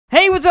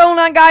What's going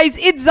on,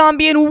 guys? It's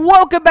Zombie and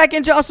welcome back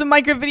into awesome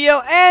Minecraft video.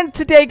 And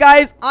today,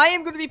 guys, I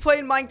am going to be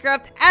playing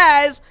Minecraft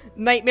as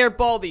Nightmare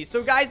Baldi.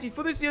 So guys,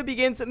 before this video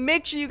begins,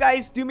 make sure you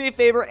guys do me a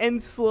favor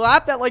and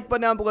slap that like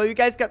button down below. You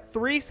guys got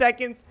 3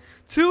 seconds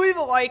to leave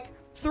a like.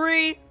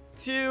 3,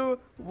 2,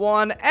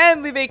 1,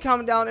 and leave a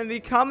comment down in the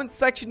comment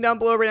section down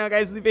below right now,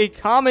 guys. Leave a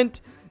comment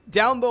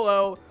down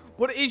below.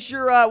 What is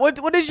your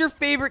what is your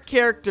favorite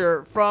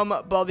character from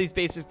Baldi's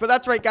Basics? But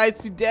that's right, guys.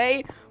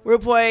 Today we'll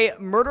play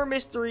Murder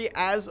Mystery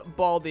as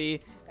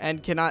Baldi,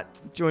 and cannot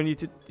join you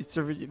to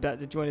server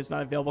to join is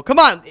not available. Come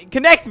on,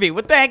 connect me.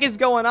 What the heck is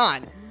going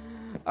on?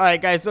 All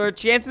right, guys. So our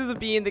chances of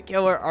being the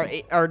killer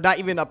are not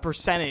even a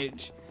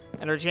percentage,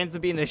 and our chances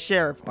of being the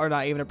sheriff are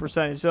not even a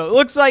percentage. So it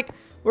looks like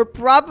we're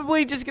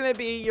probably just gonna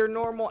be your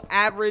normal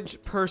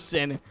average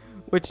person,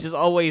 which is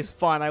always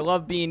fun. I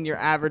love being your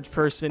average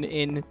person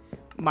in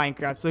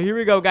Minecraft. So here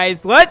we go,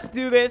 guys. Let's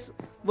do this.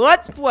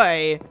 Let's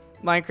play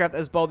Minecraft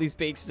as Baldi's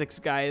Basics,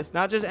 guys.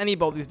 Not just any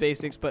Baldi's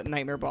Basics, but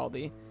Nightmare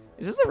Baldi.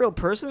 Is this a real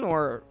person,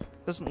 or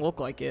doesn't look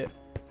like it?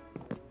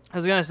 I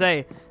was gonna say,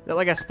 is that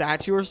like a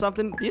statue or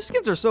something? These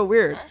skins are so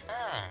weird.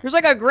 There's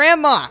like a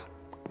grandma.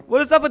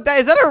 What is up with that?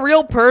 Is that a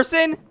real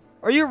person?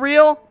 Are you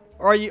real,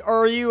 or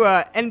are you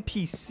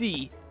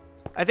NPC?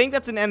 I think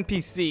that's an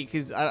NPC,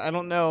 because I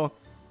don't know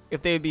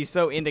if they would be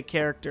so into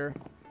character.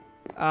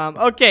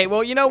 Okay,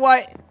 well, you know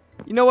what?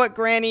 You know what,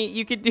 Granny?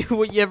 You can do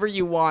whatever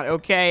you want,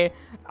 okay?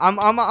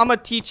 I'm a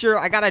teacher.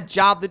 I got a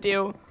job to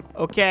do,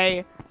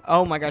 okay?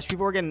 Oh my gosh,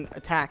 people are getting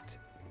attacked.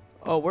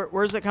 Oh,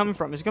 where's it coming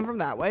from? Is it coming from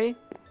that way?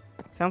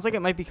 Sounds like it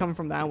might be coming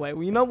from that way.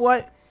 Well, you know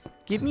what?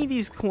 Give me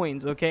these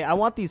coins, okay? I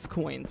want these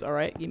coins, all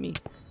right? Give me.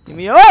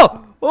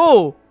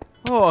 Oh,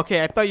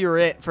 okay. I thought you were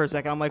it for a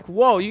second. I'm like,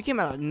 whoa, you came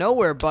out of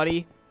nowhere,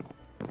 buddy.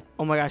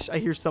 Oh my gosh, I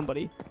hear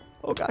somebody.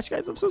 Oh gosh,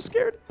 guys, I'm so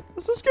scared.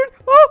 I'm so scared.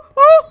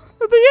 Oh,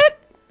 are they it?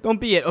 Don't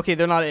be it. Okay,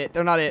 they're not it.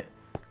 They're not it.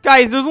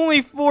 Guys, there's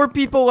only 4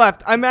 people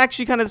left. I'm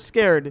actually kind of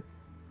scared.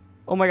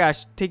 Oh my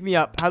gosh, take me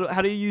up.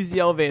 How do you use the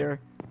elevator?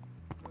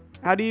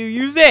 How do you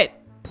use it?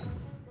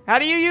 How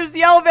do you use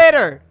the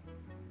elevator?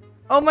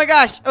 Oh my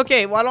gosh.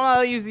 Okay, well, I don't know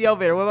how to use the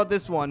elevator. What about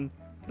this one?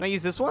 Can I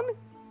use this one?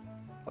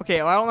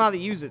 Okay, well, I don't know how to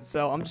use it,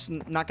 so I'm just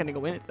not going to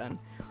go in it then.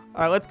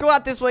 All right, let's go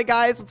out this way,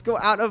 guys. Let's go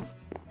out of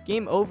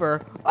game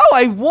over. Oh,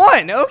 I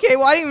won. Okay,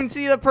 well, I didn't even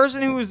see the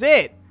person who was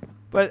it.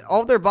 But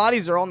all of their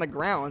bodies are on the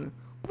ground.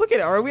 Look at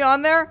it. Are we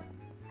on there?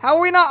 How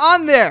are we not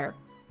on there?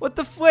 What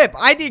the flip?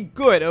 I did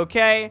good,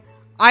 okay?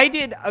 I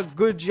did a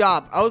good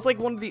job. I was like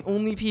one of the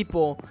only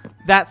people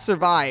that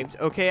survived,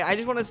 okay? I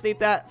just want to state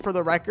that for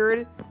the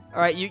record.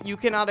 All right, you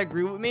cannot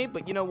agree with me,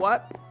 but you know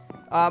what?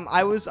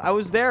 I was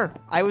there.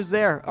 I was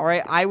there. All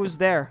right, I was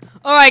there.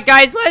 All right,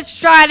 guys, let's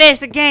try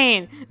this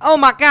again. Oh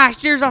my gosh,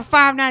 there's a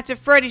Five Nights at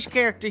Freddy's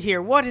character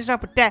here. What is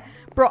up with that?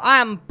 Bro, I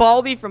am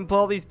Baldi from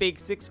Baldi's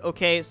Basics,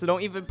 okay? So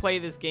don't even play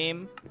this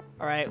game.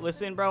 All right,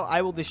 listen, bro,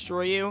 I will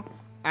destroy you.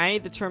 I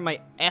need to turn my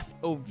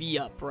FOV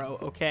up, bro,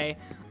 okay?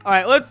 All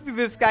right, let's do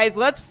this, guys.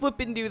 Let's flip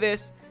and do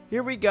this.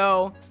 Here we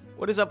go.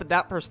 What is up with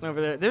that person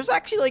over there? There's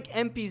actually, like,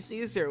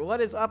 NPCs here.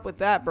 What is up with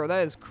that, bro?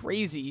 That is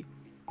crazy.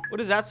 What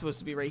is that supposed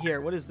to be right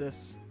here? What is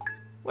this?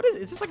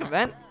 Is this like a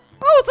vent?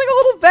 Oh, it's like a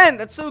little vent.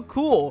 That's so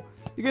cool.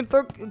 You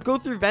can go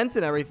through vents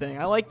and everything.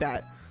 I like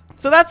that.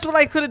 So that's what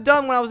I could have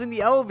done when I was in the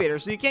elevator.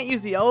 So you can't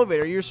use the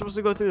elevator. You're supposed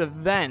to go through the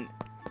vent.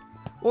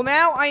 Well,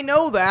 now I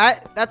know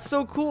that. That's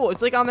so cool.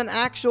 It's like I'm an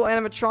actual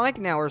animatronic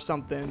now or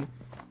something.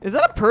 Is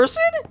that a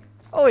person?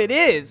 Oh, it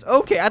is.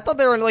 Okay, I thought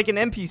they were like an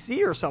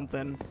NPC or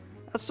something.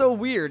 That's so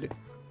weird.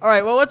 All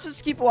right, well, let's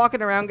just keep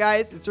walking around,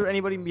 guys. Is there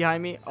anybody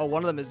behind me? Oh,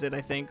 one of them is it,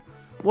 I think.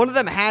 One of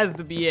them has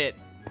to be it.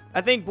 I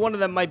think one of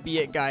them might be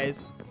it,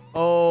 guys.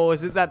 Oh,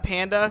 is it that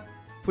panda?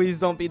 Please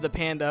don't be the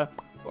panda.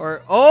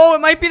 Or, oh, it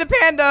might be the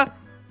panda.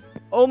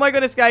 Oh my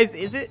goodness, guys.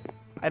 Is it?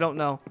 I don't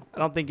know. I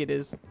don't think it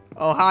is.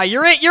 Oh, hi.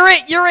 You're it. You're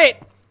it. You're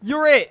it.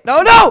 You're it.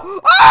 No, no.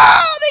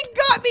 Oh, they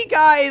got me,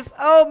 guys.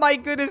 Oh my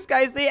goodness,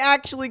 guys. They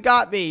actually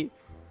got me.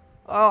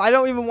 Oh, I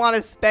don't even want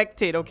to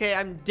spectate, okay?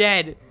 I'm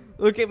dead.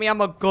 Look at me.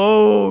 I'm a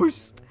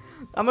ghost.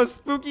 I'm a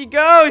spooky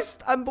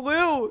ghost. I'm blue.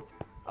 Oh,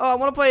 I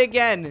want to play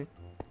again.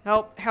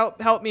 Help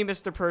me,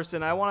 Mr.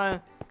 Person. I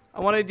want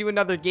to do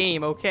another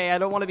game, okay? I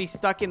don't want to be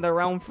stuck in the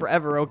realm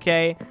forever,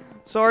 okay?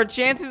 So our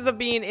chances of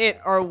being it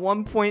are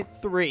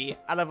 1.3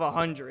 out of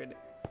 100.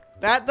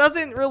 That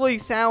doesn't really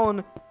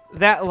sound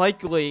that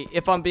likely,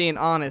 if I'm being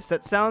honest.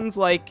 That sounds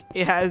like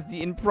it has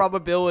the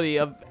improbability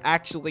of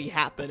actually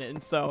happening.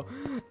 So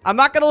I'm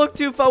not going to look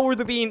too forward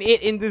to being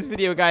it in this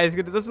video, guys,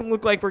 because it doesn't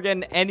look like we're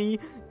getting any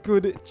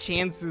good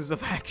chances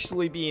of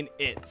actually being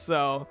it.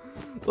 So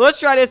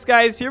let's try this,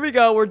 guys. Here we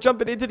go. We're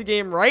jumping into the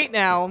game right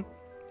now,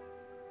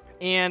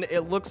 and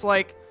it looks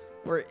like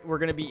we're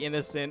gonna be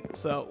innocent.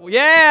 So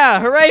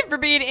yeah, hooray for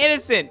being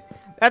innocent.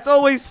 That's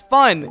always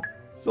fun.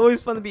 It's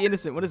always fun to be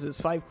innocent. What is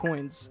this? 5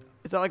 coins.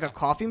 Is that like a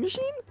coffee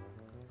machine?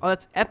 Oh,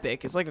 that's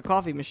epic. It's like a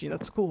coffee machine.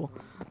 That's cool.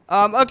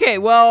 Okay,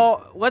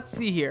 well, let's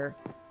see here.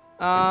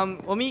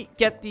 Let me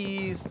get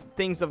these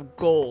things of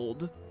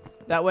gold.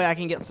 That way I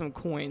can get some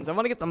coins. I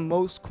want to get the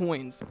most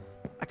coins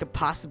I could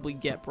possibly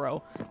get,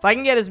 bro. If I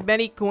can get as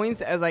many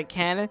coins as I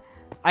can,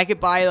 I could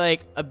buy,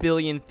 like, a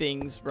billion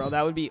things, bro.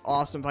 That would be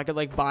awesome if I could,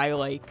 like, buy,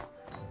 like,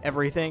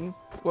 everything.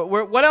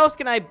 What else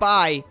can I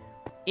buy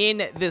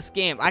in this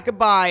game? I could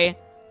buy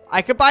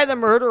the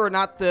murderer,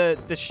 not the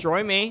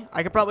destroy me.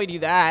 I could probably do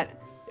that.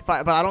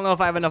 But I don't know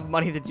if I have enough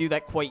money to do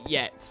that quite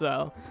yet.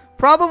 So,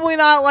 probably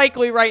not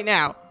likely right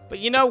now. But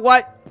you know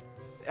what?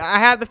 I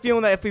have the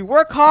feeling that if we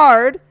work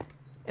hard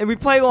and we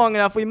play long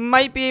enough, we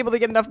might be able to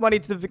get enough money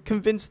to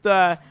convince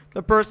the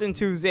person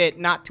who's it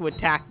not to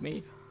attack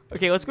me.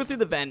 Okay, let's go through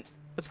the vent.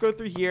 Let's go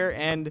through here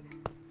and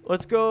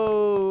let's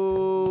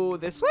go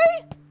this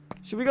way?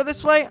 Should we go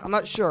this way? I'm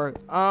not sure.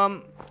 I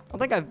don't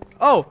think I've...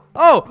 Oh,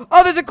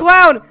 there's a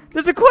clown!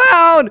 There's a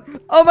clown!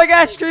 Oh my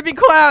gosh, creepy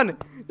clown!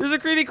 There's a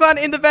creepy clown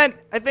in the vent,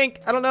 I think.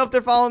 I don't know if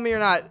they're following me or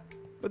not.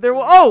 But they're...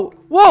 Oh!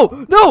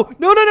 Whoa! No!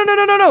 No!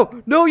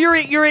 No, you're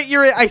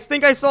it. I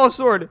think I saw a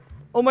sword.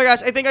 Oh my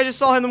gosh, I think I just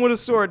saw him with a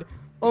sword.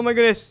 Oh my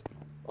goodness.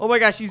 Oh my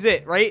gosh, he's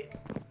it, right?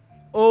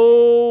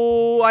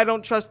 Oh, I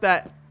don't trust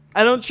that.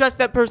 I don't trust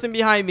that person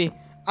behind me.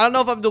 I don't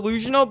know if I'm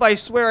delusional, but I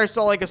swear I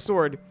saw like a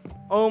sword.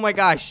 Oh my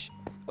gosh.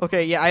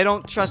 Okay, yeah, I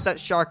don't trust that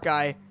shark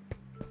guy.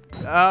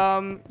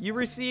 You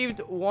received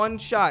 1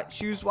 shot.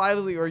 Choose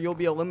wisely or you'll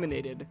be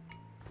eliminated.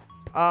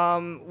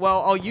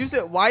 Well, I'll use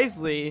it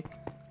wisely.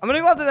 I'm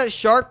gonna go after that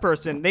shark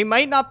person. They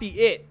might not be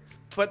it,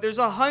 but there's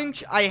a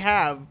hunch I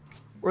have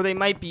where they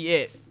might be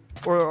it.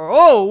 Or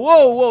oh,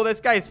 whoa,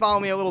 this guy is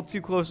following me a little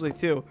too closely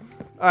too.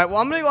 All right, well,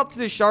 I'm gonna go up to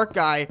the shark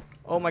guy.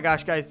 Oh my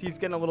gosh, guys, he's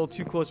getting a little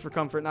too close for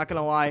comfort, not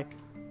gonna lie.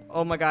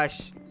 Oh my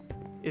gosh.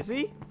 Is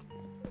he?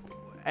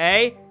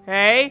 Hey!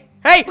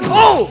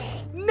 Oh!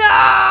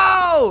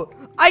 No!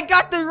 I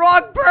got the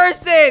wrong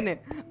person!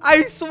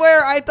 I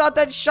swear, I thought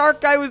that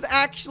shark guy was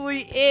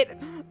actually it.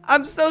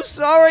 I'm so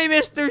sorry,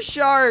 Mr.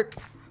 Shark.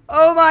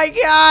 Oh my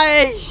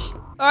gosh.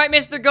 All right,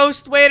 Mr.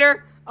 Ghost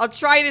Waiter. I'll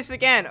try this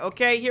again,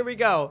 okay? Here we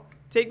go.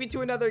 Take me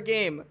to another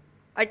game.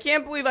 I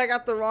can't believe I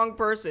got the wrong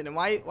person. And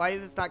why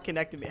is this not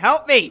connecting me?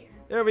 Help me!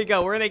 There we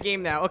go. We're in a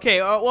game now.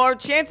 Okay, well, our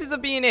chances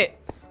of being it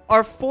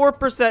are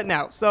 4%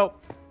 now. So,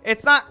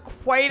 it's not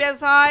quite as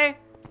high,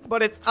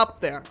 but it's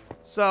up there.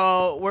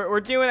 So,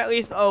 we're doing at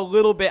least a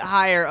little bit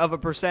higher of a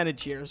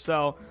percentage here.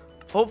 So,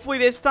 hopefully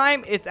this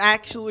time it's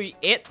actually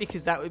it,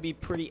 because that would be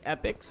pretty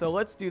epic. So,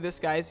 let's do this,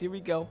 guys. Here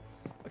we go.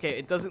 Okay,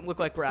 it doesn't look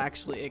like we're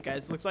actually it,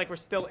 guys. It looks like we're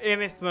still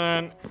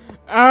innocent.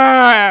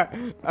 Ah!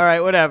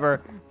 Alright,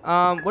 whatever.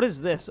 What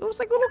is this? Oh, it's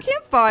like a little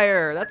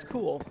campfire. That's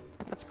cool.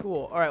 That's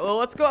cool. Alright, well,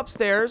 let's go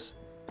upstairs.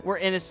 We're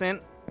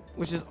innocent,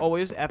 which is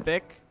always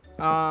epic.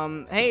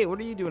 Hey, what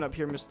are you doing up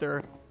here,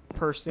 Mr.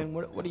 Person?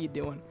 What are you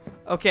doing?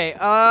 Okay,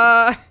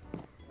 I'm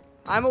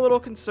a little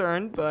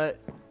concerned, but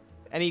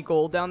any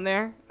gold down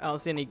there? I don't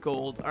see any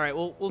gold. Alright,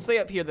 we'll stay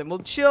up here then. We'll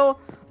chill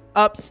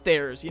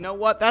upstairs. You know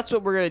what? That's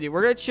what we're gonna do.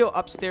 We're gonna chill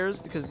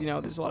upstairs because, you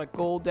know, there's a lot of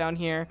gold down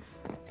here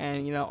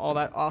and, you know, all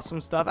that awesome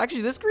stuff.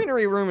 Actually, this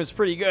greenery room is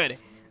pretty good.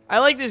 I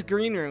like this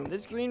green room.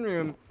 This green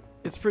room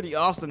is pretty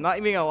awesome. Not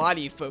even a lot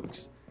of you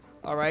folks.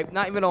 All right,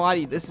 not even a lot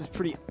of you. This is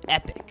pretty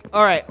epic.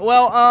 All right,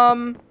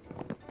 well,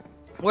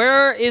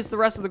 where is the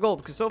rest of the gold?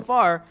 Because so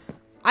far,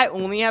 I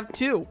only have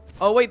 2.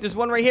 Oh, wait, there's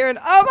one right here. And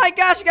oh my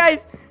gosh,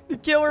 guys, the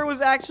killer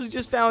was actually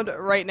just found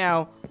right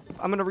now.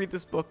 I'm going to read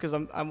this book because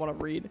I want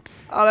to read.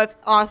 Oh, that's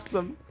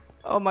awesome.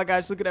 Oh my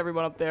gosh, look at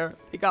everyone up there.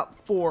 They got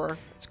 4.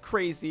 It's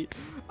crazy.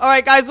 All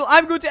right, guys, well,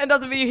 I'm going to end off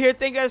the video here.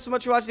 Thank you guys so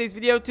much for watching today's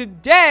video.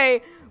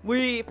 Today,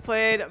 we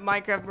played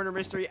Minecraft Murder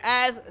Mystery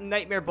as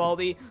Nightmare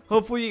Baldi.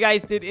 Hopefully, you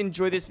guys did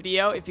enjoy this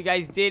video. If you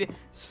guys did,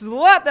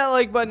 slap that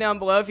like button down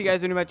below. If you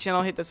guys are new to my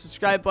channel, hit the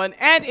subscribe button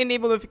and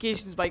enable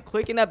notifications by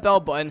clicking that bell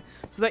button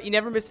so that you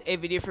never miss a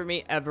video from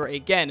me ever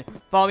again.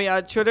 Follow me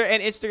on Twitter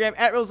and Instagram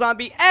at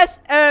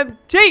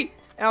RealZombieSMT.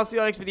 And I'll see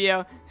you on the next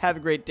video. Have a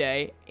great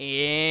day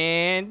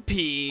and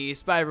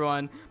peace. Bye,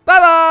 everyone.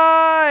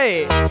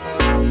 Bye-bye.